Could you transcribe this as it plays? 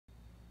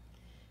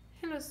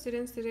Hello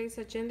students, today's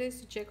agenda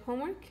is to check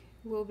homework.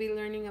 We'll be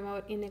learning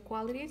about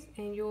inequalities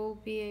and you'll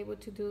be able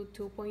to do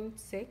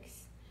 2.6.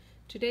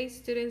 Today's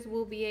students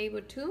will be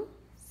able to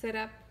set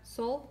up,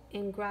 solve,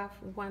 and graph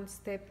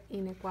one-step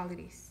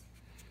inequalities.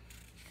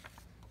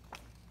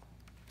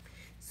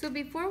 So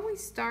before we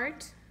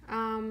start,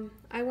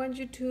 I want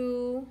you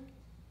to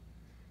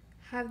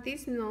have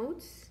these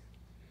notes.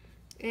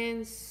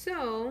 And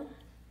so,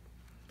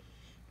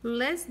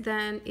 less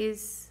than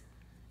is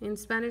in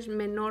Spanish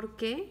menor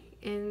que,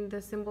 and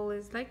the symbol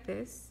is like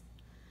this.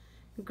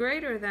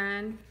 Greater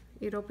than,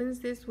 it opens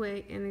this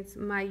way and it's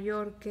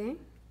mayor que.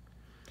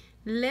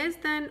 Less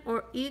than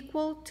or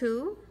equal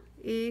to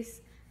is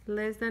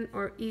less than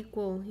or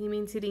equal. It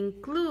means it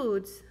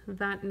includes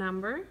that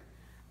number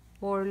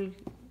or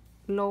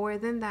lower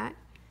than that.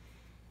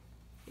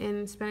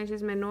 In Spanish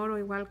is menor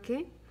o igual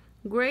que.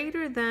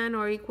 Greater than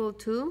or equal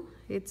to,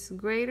 it's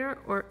greater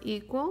or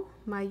equal,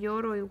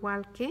 mayor o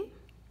igual que.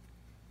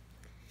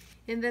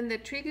 And then the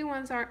tricky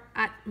ones are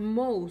at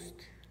most.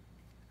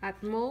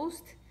 At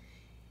most,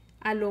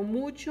 a lo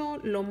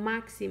mucho, lo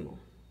máximo.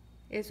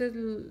 Eso es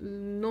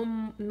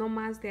no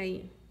más de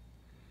ahí.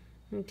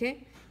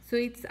 Okay? So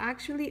it's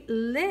actually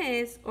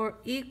less or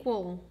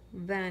equal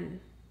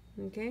than.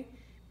 Okay?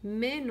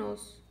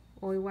 Menos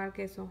o igual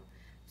que eso.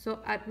 So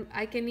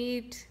I can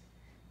eat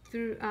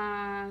 3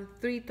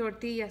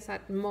 tortillas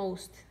at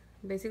most.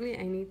 Basically,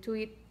 I need to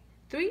eat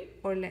 3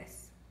 or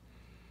less.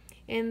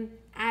 And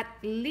at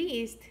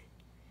least,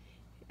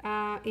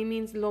 it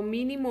means lo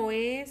mínimo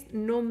es,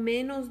 no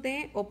menos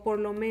de, o por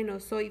lo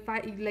menos. So if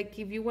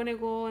you want to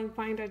go and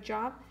find a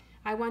job,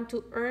 I want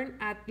to earn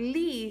at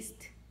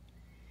least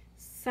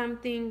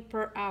something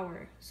per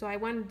hour. So I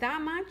want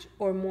that much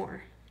or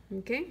more.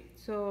 Okay?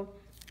 So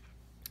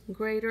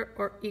greater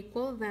or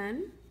equal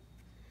than.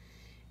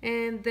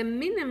 And the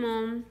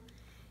minimum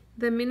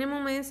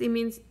is, it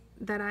means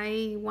that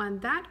I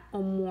want that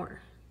or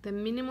more. The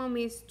minimum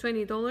is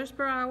 $20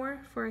 per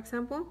hour, for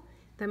example.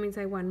 That means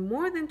I want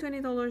more than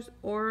 $20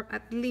 or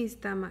at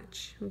least that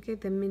much, okay,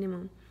 the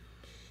minimum.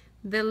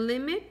 The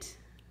limit,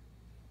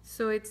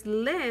 so it's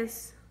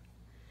less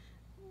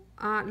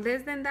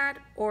than that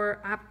or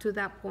up to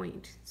that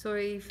point. So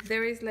if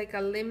there is like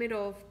a limit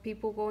of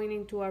people going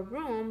into a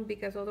room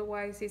because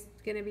otherwise it's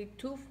gonna be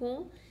too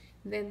full,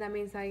 then that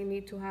means I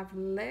need to have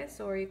less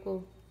or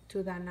equal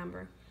to that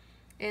number.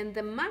 And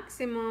the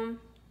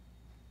maximum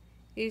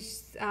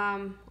is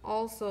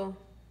also,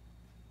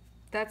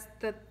 that's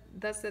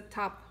the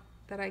top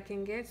that I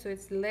can get, so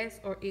it's less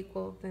or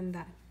equal than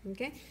that.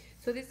 Okay,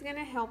 so this is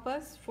gonna help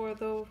us for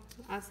the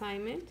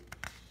assignment.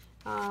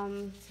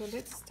 So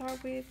let's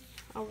start with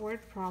a word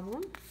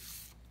problem.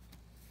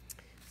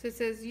 So it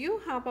says you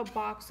have a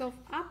box of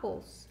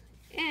apples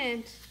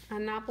and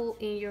an apple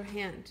in your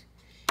hand.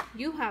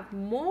 You have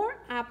more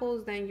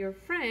apples than your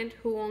friend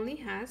who only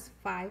has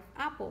 5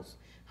 apples.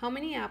 How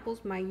many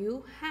apples might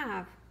you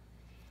have?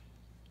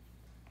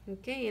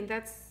 Okay, and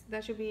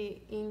that should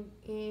be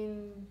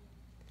in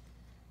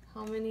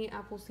how many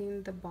apples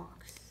in the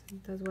box.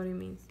 That's what it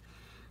means.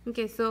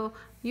 Okay, so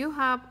you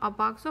have a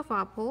box of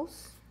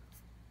apples.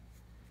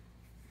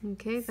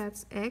 Okay,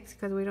 that's X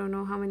because we don't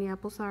know how many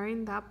apples are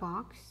in that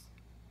box.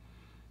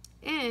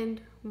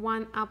 And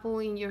 1 apple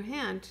in your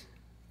hand.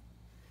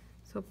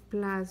 So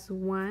plus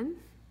 1.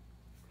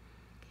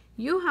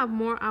 You have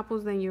more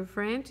apples than your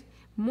friend.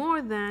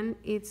 More than,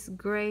 it's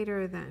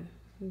greater than.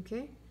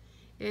 Okay?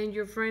 And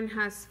your friend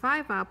has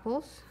 5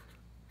 apples.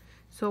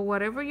 So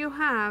whatever you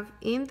have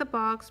in the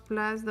box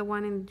plus the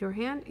one in your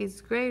hand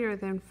is greater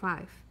than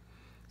 5.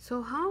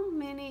 So how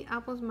many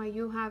apples might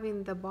you have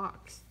in the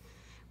box?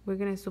 We're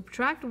going to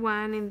subtract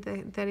 1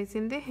 that is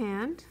in the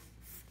hand.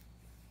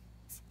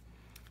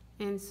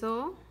 And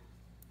so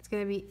it's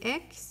going to be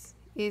X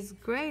is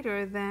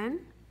greater than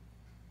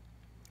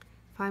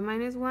 5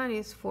 minus 1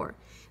 is 4.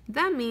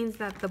 That means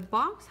that the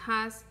box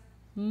has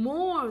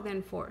more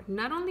than 4.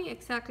 Not only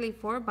exactly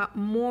 4, but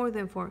more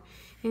than 4.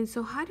 And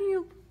so how do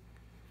you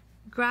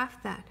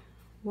graph that?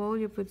 Well,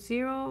 you put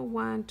 0,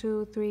 1,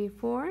 2, 3,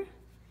 4.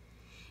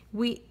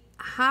 We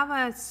have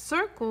a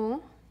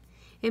circle,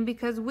 and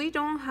because we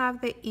don't have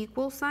the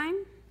equal sign,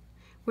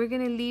 we're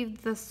going to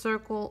leave the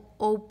circle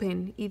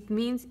open. It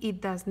means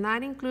it does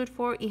not include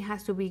 4. It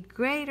has to be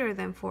greater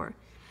than 4.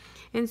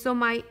 And so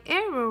my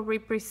arrow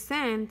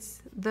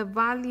represents the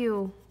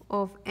value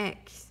of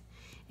X.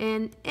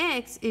 And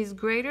X is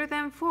greater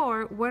than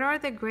 4. What are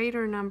the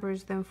greater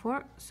numbers than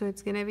 4? So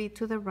it's going to be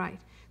to the right.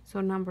 So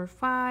number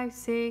 5,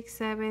 6,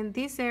 7.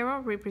 This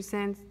arrow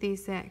represents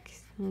this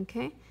X.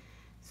 Okay?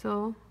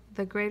 So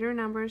the greater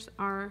numbers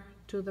are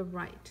to the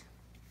right.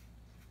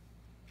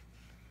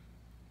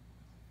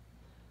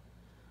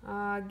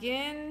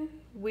 Again,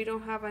 we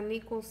don't have an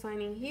equal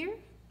sign in here.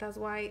 That's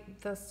why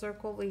the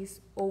circle is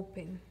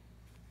open.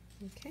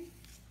 Okay.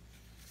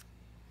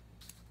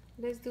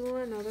 Let's do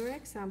another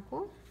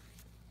example.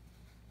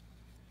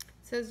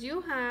 It says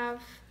you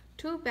have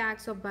 2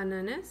 bags of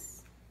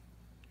bananas.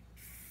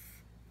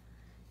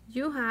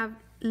 You have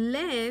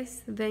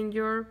less than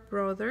your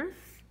brother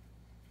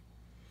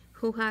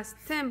who has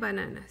 10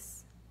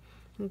 bananas.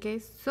 Okay,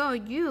 so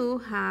you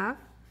have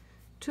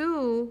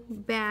 2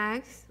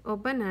 bags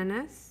of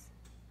bananas.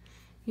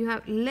 You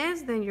have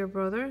less than your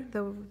brother.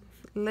 The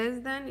less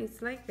than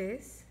is like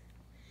this.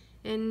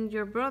 And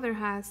your brother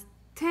has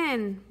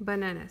 10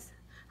 bananas.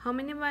 How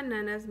many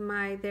bananas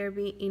might there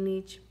be in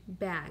each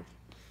bag?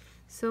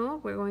 So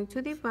we're going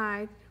to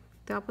divide.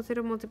 The opposite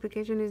of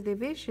multiplication is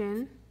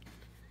division.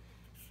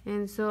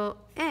 And so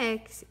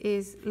x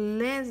is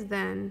less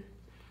than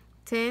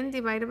 10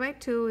 divided by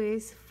 2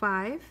 is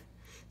 5.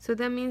 So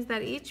that means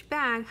that each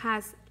bag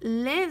has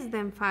less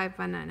than 5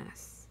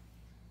 bananas.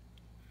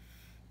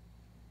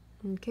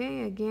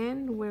 Okay,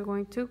 again, we're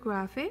going to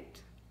graph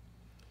it.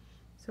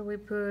 So we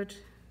put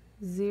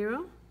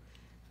 0,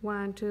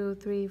 1, 2,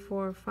 3,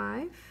 4,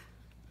 5.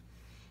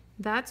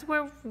 That's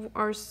where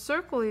our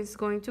circle is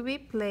going to be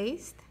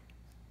placed.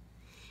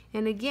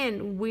 And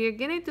again, we're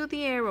going to do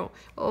the arrow.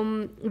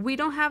 We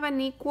don't have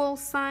an equal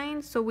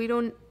sign, so we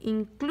don't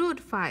include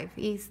 5.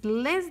 It's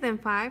less than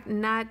 5,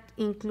 not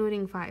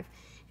including 5.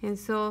 And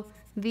so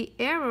the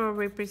arrow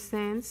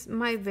represents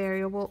my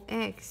variable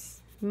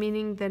x,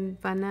 meaning the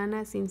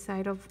bananas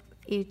inside of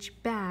each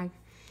bag.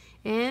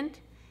 And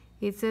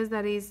it says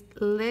that it's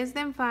less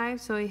than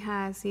 5, so it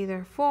has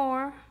either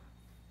 4,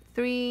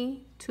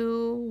 3,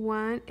 2,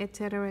 1,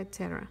 etc.,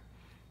 etc.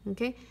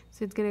 Okay,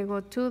 so it's going to go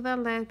to the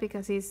left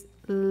because it's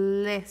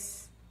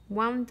less.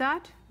 1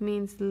 dot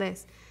means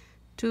less.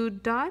 2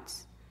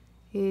 dots,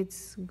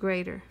 it's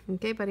greater.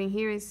 Okay, but in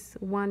here is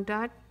 1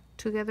 dot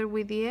together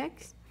with the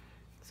x,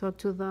 so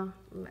to the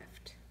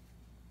left.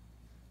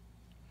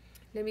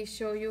 Let me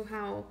show you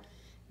how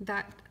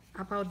that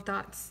about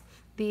dots.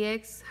 The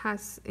x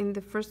has, in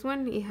the first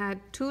one, it had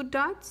 2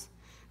 dots.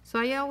 So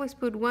I always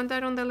put 1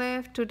 dot on the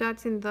left, 2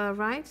 dots in the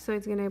right. So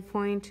it's going to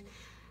point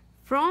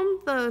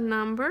from the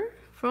number,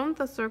 from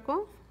the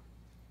circle,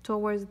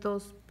 towards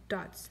those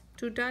dots.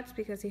 2 dots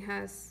because it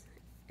has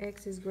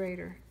x is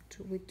greater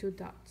with 2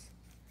 dots.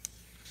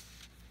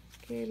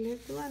 Okay,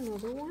 let's do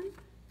another one.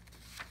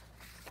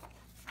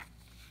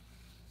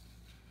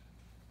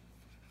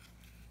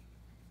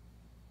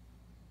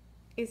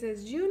 It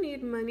says you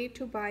need money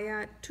to buy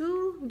a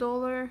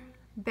 $2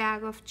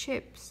 bag of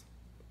chips.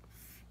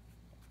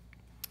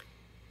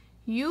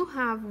 You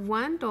have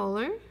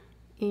 $1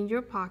 in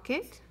your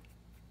pocket.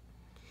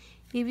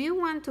 If you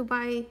want to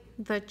buy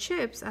the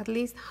chips, at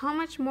least how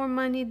much more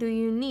money do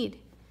you need?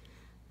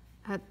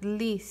 At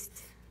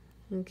least.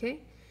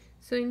 Okay,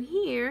 so in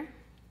here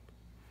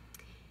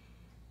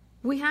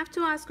we have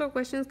to ask our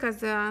questions because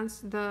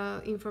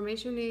the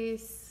information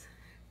is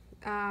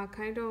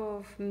kind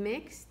of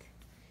mixed.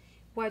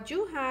 What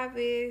you have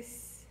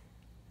is,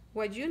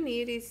 what you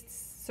need is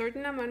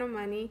certain amount of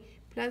money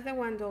plus the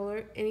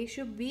 $1, and it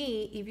should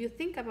be, if you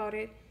think about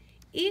it,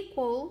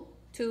 equal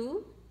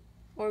to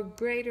or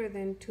greater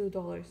than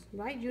 $2,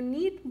 right? You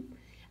need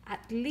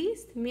at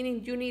least,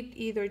 meaning you need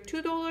either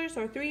 $2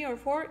 or 3 or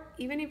 4.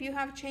 Even if you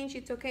have change,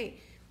 it's okay,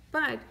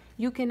 but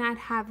you cannot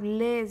have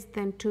less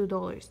than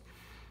 $2.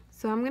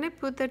 So I'm gonna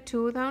put the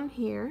 2 down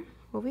here,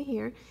 over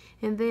here,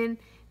 and then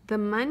the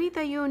money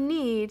that you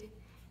need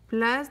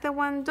plus the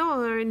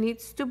 $1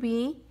 needs to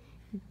be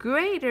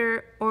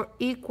greater or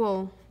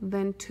equal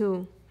than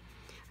 2.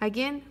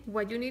 Again,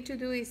 what you need to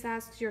do is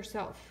ask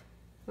yourself,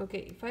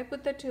 okay, if I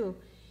put the 2,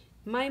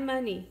 my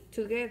money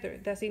together,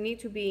 does it need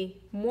to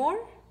be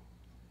more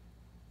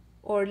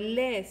or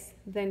less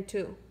than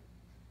 2?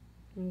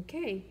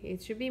 Okay,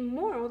 it should be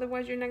more,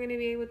 otherwise you're not going to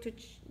be able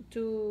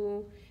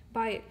to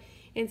buy it.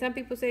 And some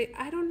people say,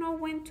 I don't know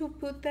when to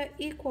put the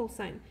equal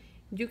sign.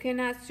 You can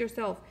ask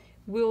yourself,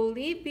 will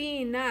it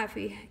be enough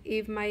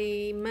if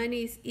my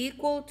money is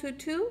equal to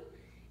 2?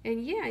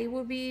 And yeah, it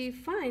will be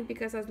fine,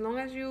 because as long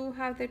as you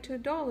have the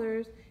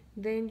 $2,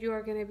 then you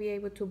are going to be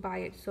able to buy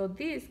it. So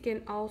this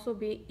can also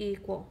be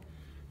equal.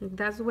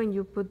 That's when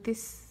you put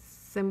this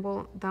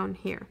symbol down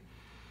here.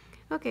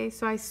 Okay,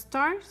 so I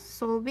start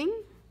solving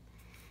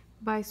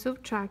by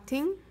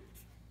subtracting.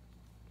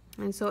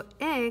 And so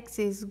x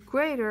is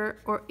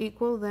greater or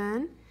equal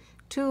than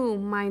 2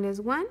 minus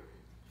 1,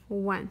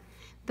 1.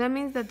 That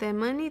means that the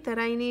money that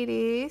I need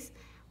is,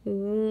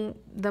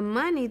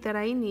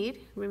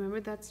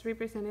 remember that's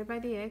represented by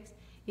the x,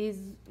 is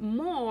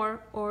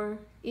more or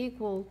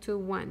equal to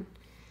 1.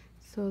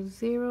 So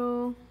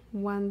 0,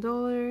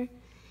 $1.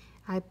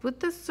 I put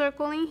the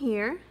circle in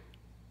here.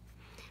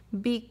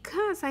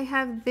 Because I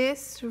have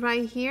this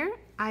right here,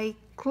 I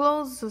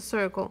close the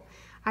circle.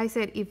 I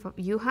said if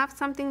you have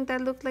something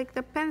that looks like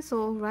the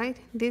pencil, right?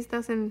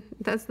 That's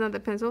not the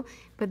pencil,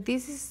 but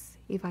this is,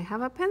 if I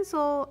have a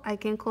pencil, I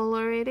can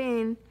color it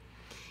in.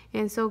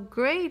 And so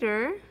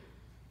greater,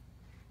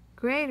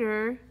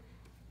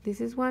 this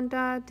is 1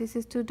 dot, this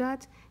is 2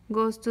 dots,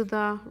 goes to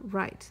the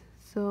right.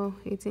 So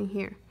it's in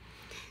here.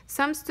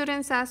 Some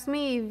students ask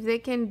me if they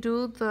can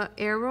do the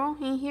arrow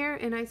in here,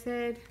 and I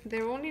said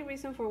the only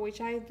reason for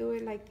which I do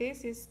it like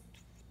this is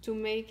to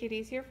make it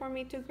easier for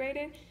me to grade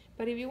it.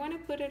 But if you want to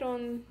put it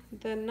on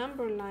the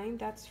number line,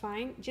 that's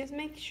fine. Just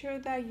make sure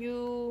that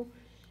you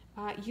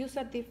use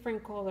a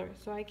different color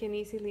so I can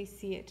easily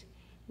see it.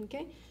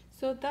 Okay,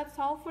 so that's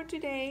all for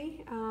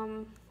today.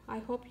 I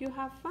hope you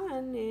have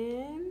fun,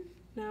 and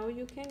now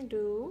you can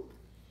do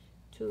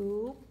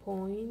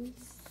 2.6.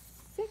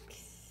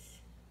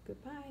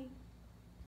 Goodbye.